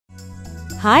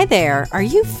Hi there, are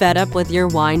you fed up with your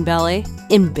wine belly?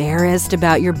 Embarrassed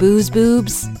about your booze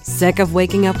boobs? Sick of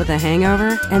waking up with a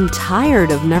hangover? And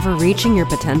tired of never reaching your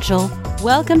potential?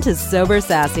 Welcome to Sober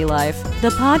Sassy Life,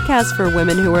 the podcast for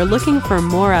women who are looking for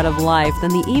more out of life than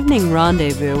the evening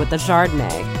rendezvous with the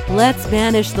Chardonnay. Let's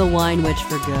banish the wine witch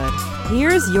for good.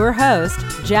 Here's your host,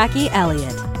 Jackie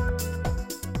Elliott.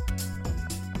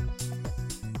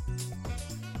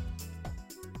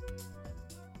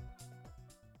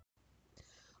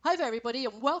 Hi there everybody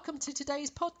and welcome to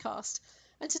today's podcast.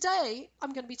 And today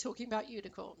I'm going to be talking about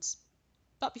unicorns.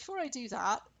 But before I do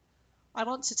that, I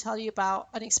want to tell you about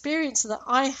an experience that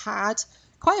I had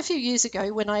quite a few years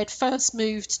ago when I had first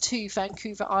moved to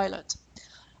Vancouver Island.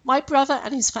 My brother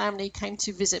and his family came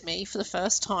to visit me for the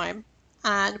first time,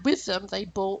 and with them they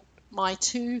brought my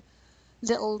two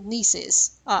little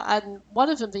nieces. And one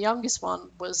of them, the youngest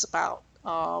one, was about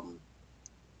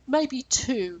maybe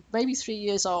 3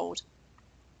 years old.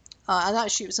 And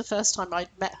actually, it was the first time I'd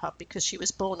met her because she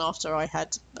was born after I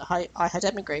had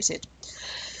emigrated.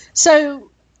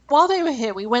 So while they were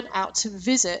here, we went out to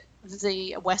visit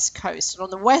the West Coast. And on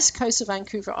the west coast of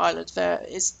Vancouver Island, there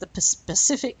is the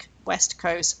Pacific West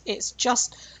Coast. It's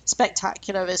just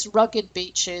spectacular. There's rugged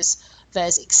beaches.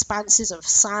 There's expanses of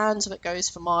sand that goes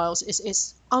for miles.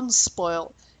 It's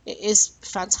unspoilt. It is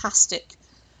fantastic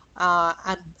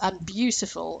and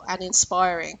beautiful and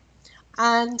inspiring.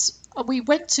 And we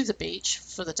went to the beach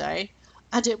for the day,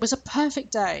 and it was a perfect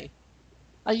day.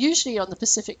 Usually on the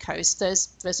Pacific coast,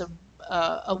 there's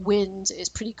a wind, it's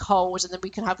pretty cold, and then we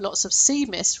can have lots of sea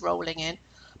mist rolling in.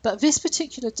 But this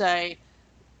particular day,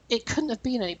 it couldn't have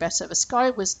been any better. The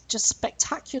sky was just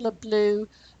spectacular blue.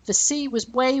 The sea was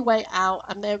way, way out,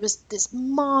 and there was this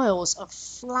miles of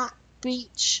flat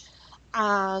beach,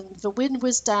 and the wind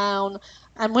was down.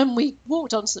 And when we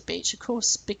walked onto the beach, of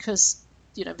course, because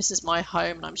this is my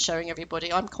home and I'm showing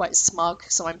everybody, I'm quite smug,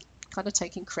 so I'm kind of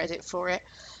taking credit for it.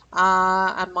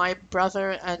 And my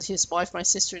brother and his wife, my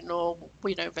sister-in-law,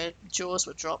 their jaws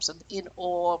were dropped and in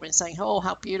awe and saying, oh,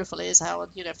 how beautiful it is, how,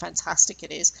 fantastic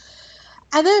it is.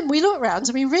 And then we look around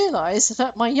and we realise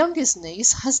that my youngest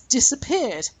niece has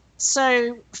disappeared.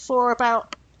 So for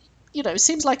about, it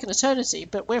seems like an eternity,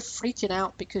 but we're freaking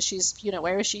out because she's,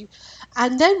 where is she?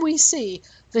 And then we see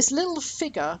this little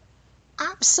figure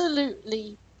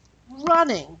absolutely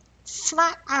running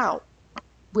flat out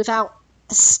without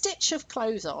a stitch of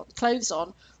clothes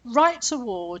on right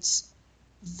towards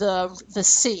the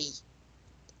sea.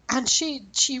 And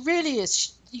she really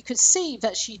is, you could see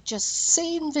that she'd just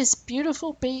seen this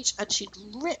beautiful beach and she'd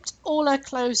ripped all her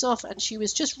clothes off and she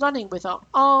was just running with her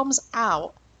arms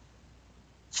out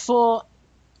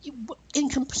in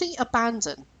complete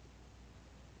abandon,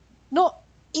 not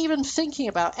even thinking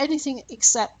about anything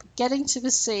except getting to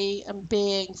the sea and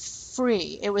being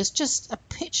free. It was just a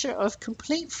picture of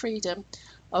complete freedom,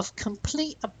 of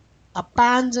complete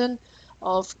abandon,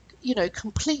 of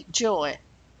complete joy.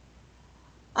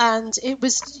 And it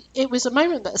was a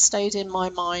moment that stayed in my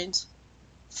mind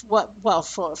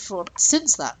for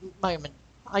since that moment.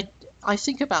 I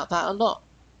think about that a lot.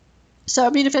 So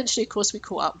eventually, of course, we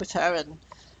caught up with her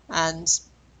and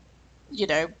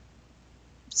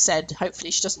said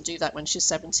hopefully she doesn't do that when she's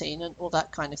 17 and all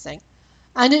that kind of thing.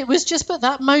 And it was just, but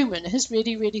that moment has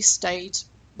really, really stayed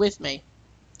with me.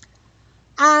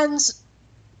 And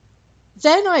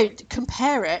then I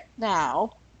compare it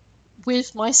now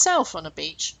with myself on a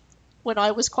beach. When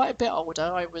I was quite a bit older,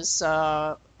 I was,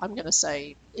 I'm going to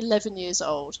say 11 years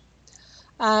old.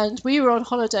 And we were on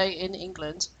holiday in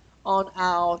England on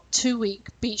our 2-week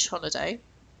beach holiday.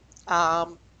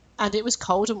 And it was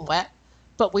cold and wet.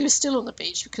 But we were still on the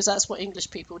beach because that's what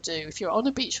English people do. If you're on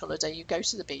a beach holiday, you go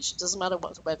to the beach. It doesn't matter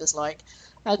what the weather's like.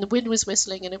 And the wind was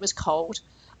whistling and it was cold.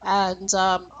 And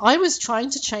I was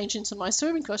trying to change into my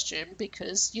swimming costume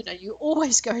because, you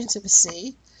always go into the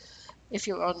sea if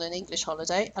you're on an English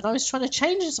holiday. And I was trying to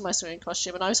change into my swimming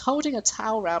costume and I was holding a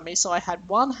towel around me. So I had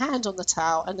one hand on the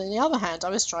towel and then the other hand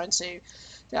I was trying to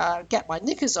get my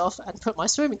knickers off and put my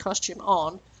swimming costume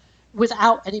on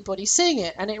without anybody seeing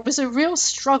it. And it was a real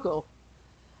struggle.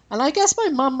 And I guess my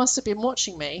mum must have been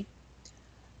watching me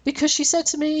because she said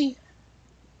to me,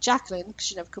 Jacqueline, because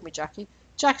she never called me Jackie,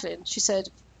 Jacqueline, she said,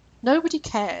 nobody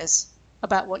cares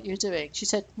about what you're doing. She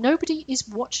said, nobody is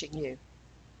watching you.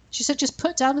 She said, just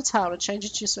put down the towel and change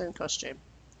into your swimming costume.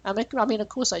 Of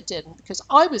course I didn't because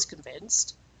I was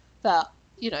convinced that,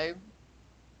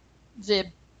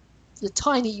 the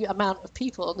tiny amount of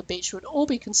people on the beach would all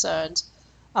be concerned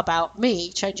about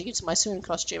me changing into my swimming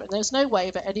costume, and there's no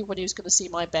way that anybody was going to see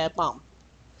my bare bum.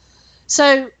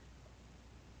 So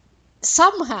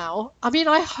somehow, I mean,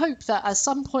 I hope that at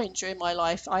some point during my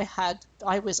life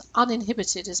I was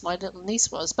uninhibited as my little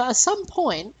niece was, but at some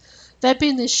point there'd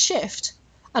been this shift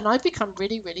and I'd become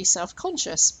really, really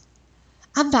self-conscious.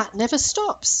 And that never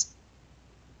stops.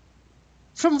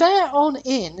 From there on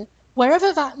in,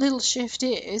 wherever that little shift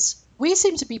is, we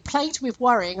seem to be plagued with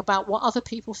worrying about what other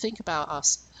people think about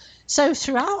us. So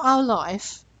throughout our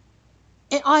life,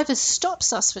 it either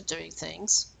stops us from doing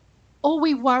things, or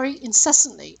we worry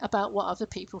incessantly about what other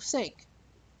people think.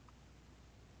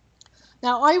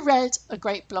 Now, I read a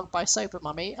great blog by Sober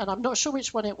Mummy, and I'm not sure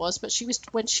which one it was, but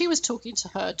when she was talking to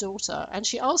her daughter, and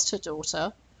she asked her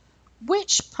daughter,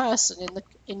 which person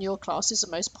in your class is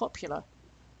the most popular?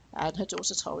 And her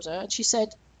daughter told her, and she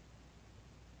said,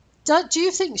 do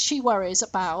you think she worries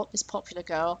about, this popular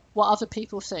girl, what other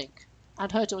people think?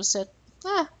 And her daughter said,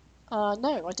 no,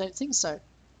 I don't think so.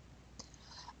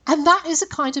 And that is the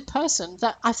kind of person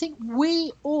that I think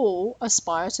we all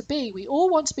aspire to be. We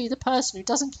all want to be the person who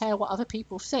doesn't care what other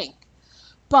people think.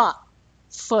 But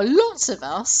for lots of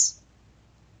us,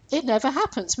 it never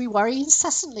happens. We worry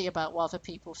incessantly about what other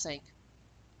people think.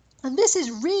 And this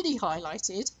is really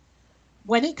highlighted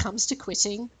when it comes to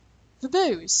quitting the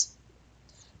booze.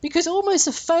 Because almost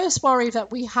the first worry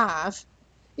that we have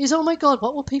is, oh my God,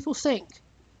 what will people think?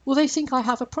 Will they think I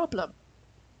have a problem?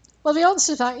 Well, the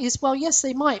answer to that is, well, yes,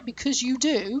 they might, because you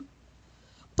do.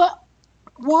 But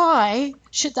why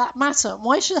should that matter?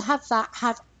 Why should that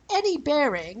have any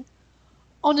bearing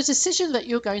on a decision that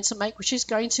you're going to make, which is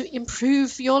going to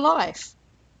improve your life?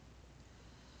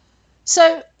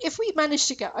 So if we manage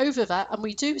to get over that and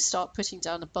we do start putting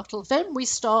down the bottle, then we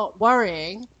start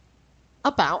worrying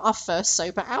about our first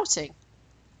sober outing,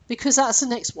 because that's the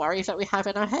next worry that we have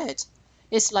in our head.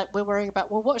 It's like we're worrying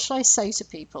about, well, what should I say to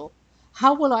people?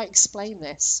 How will I explain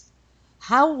this?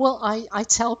 How will I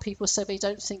tell people so they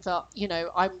don't think that,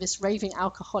 I'm this raving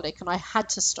alcoholic and I had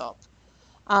to stop?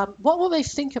 What will they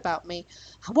think about me?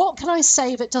 What can I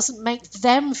say that doesn't make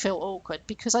them feel awkward?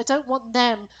 Because I don't want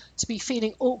them to be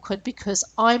feeling awkward because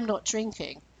I'm not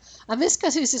drinking. And this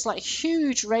goes into this like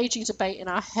huge raging debate in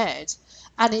our head.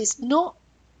 And it's not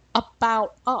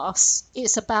about us,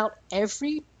 it's about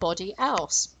everybody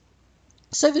else.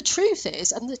 So the truth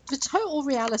is, and the total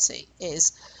reality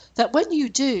is, that when you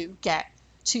do get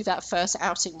to that first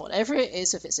outing, whatever it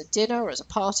is, if it's a dinner or it's a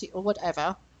party or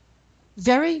whatever,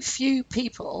 very few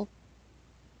people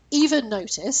even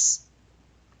notice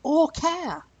or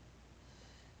care.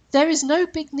 There is no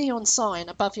big neon sign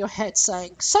above your head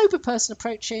saying, sober person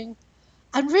approaching.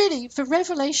 And really, the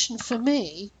revelation for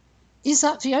me is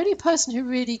that the only person who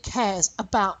really cares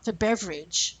about the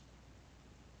beverage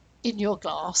in your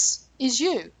glass is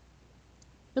you.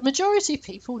 The majority of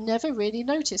people never really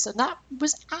notice, and that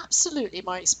was absolutely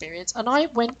my experience. And I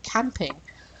went camping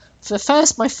for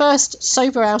my first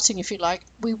sober outing, if you like.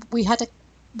 We had a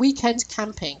weekend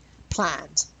camping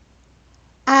planned,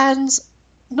 and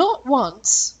not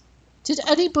once did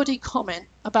anybody comment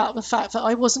about the fact that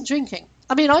I wasn't drinking.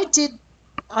 I mean,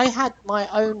 I had my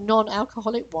own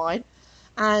non-alcoholic wine,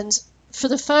 and for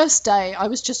the first day I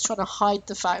was just trying to hide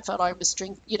the fact that I was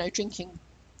drinking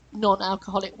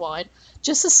non-alcoholic wine,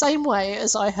 just the same way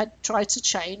as I had tried to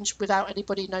change without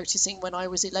anybody noticing when I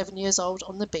was 11 years old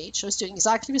on the beach. I was doing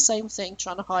exactly the same thing,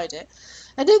 trying to hide it.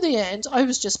 And in the end, I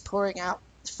was just pouring out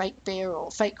fake beer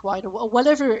or fake wine or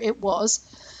whatever it was.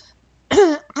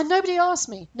 And nobody asked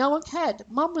me. No one cared.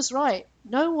 Mum was right.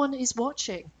 No one is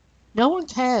watching. No one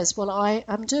cares what I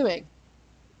am doing.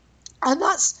 And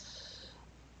that's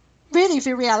really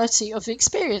the reality of the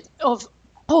experience of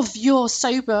your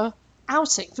sober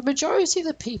outing. The majority of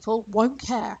the people won't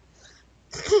care.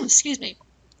 Excuse me.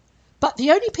 But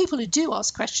the only people who do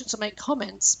ask questions or make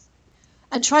comments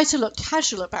and try to look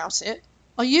casual about it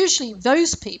are usually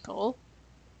those people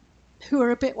who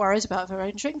are a bit worried about their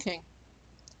own drinking.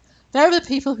 They're the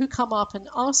people who come up and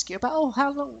ask you about, oh,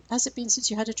 how long has it been since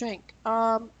you had a drink?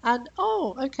 And,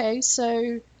 oh, okay,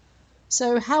 so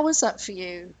how was that for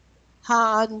you?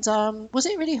 And was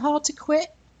it really hard to quit?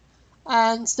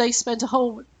 And they spend a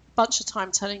whole bunch of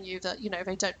time telling you that,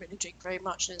 they don't really drink very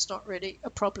much and it's not really a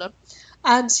problem.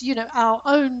 And, our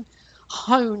own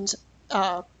honed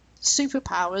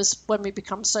superpowers when we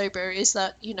become sober is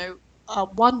that,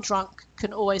 one drunk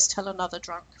can always tell another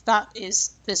drunk.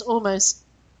 There's almost,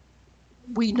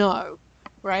 we know,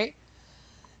 right?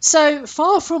 So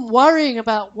far from worrying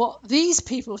about what these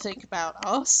people think about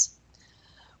us,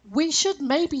 we should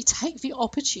maybe take the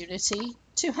opportunity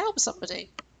to help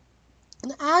somebody.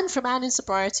 And Anne from Anne in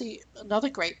Sobriety, another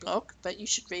great blog that you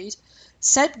should read,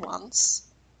 said once,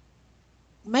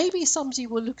 maybe somebody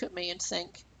will look at me and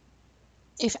think,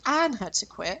 if Anne had to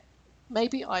quit,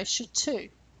 maybe I should too.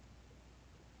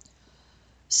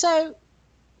 So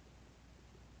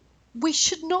we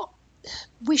should not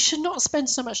spend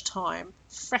so much time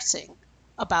fretting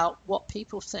about what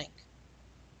people think,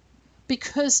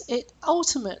 because it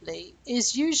ultimately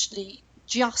is usually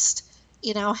just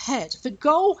in our head. The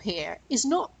goal here is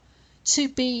not to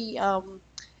be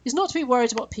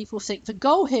worried what people think. The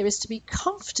goal here is to be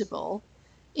comfortable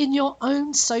in your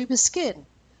own sober skin.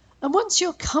 And once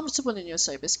you're comfortable in your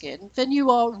sober skin, then you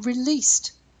are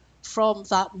released from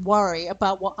that worry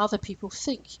about what other people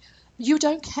think. You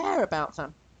don't care about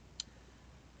them.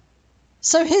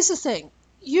 So here's the thing.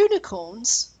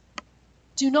 Unicorns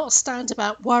do not stand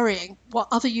about worrying what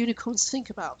other unicorns think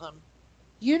about them.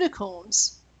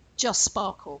 Unicorns just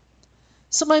sparkle.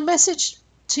 So my message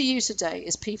to you today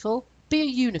is, people, be a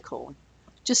unicorn.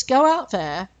 Just go out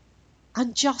there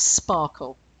and just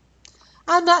sparkle.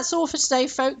 And that's all for today,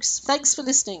 folks. Thanks for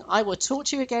listening. I will talk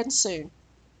to you again soon.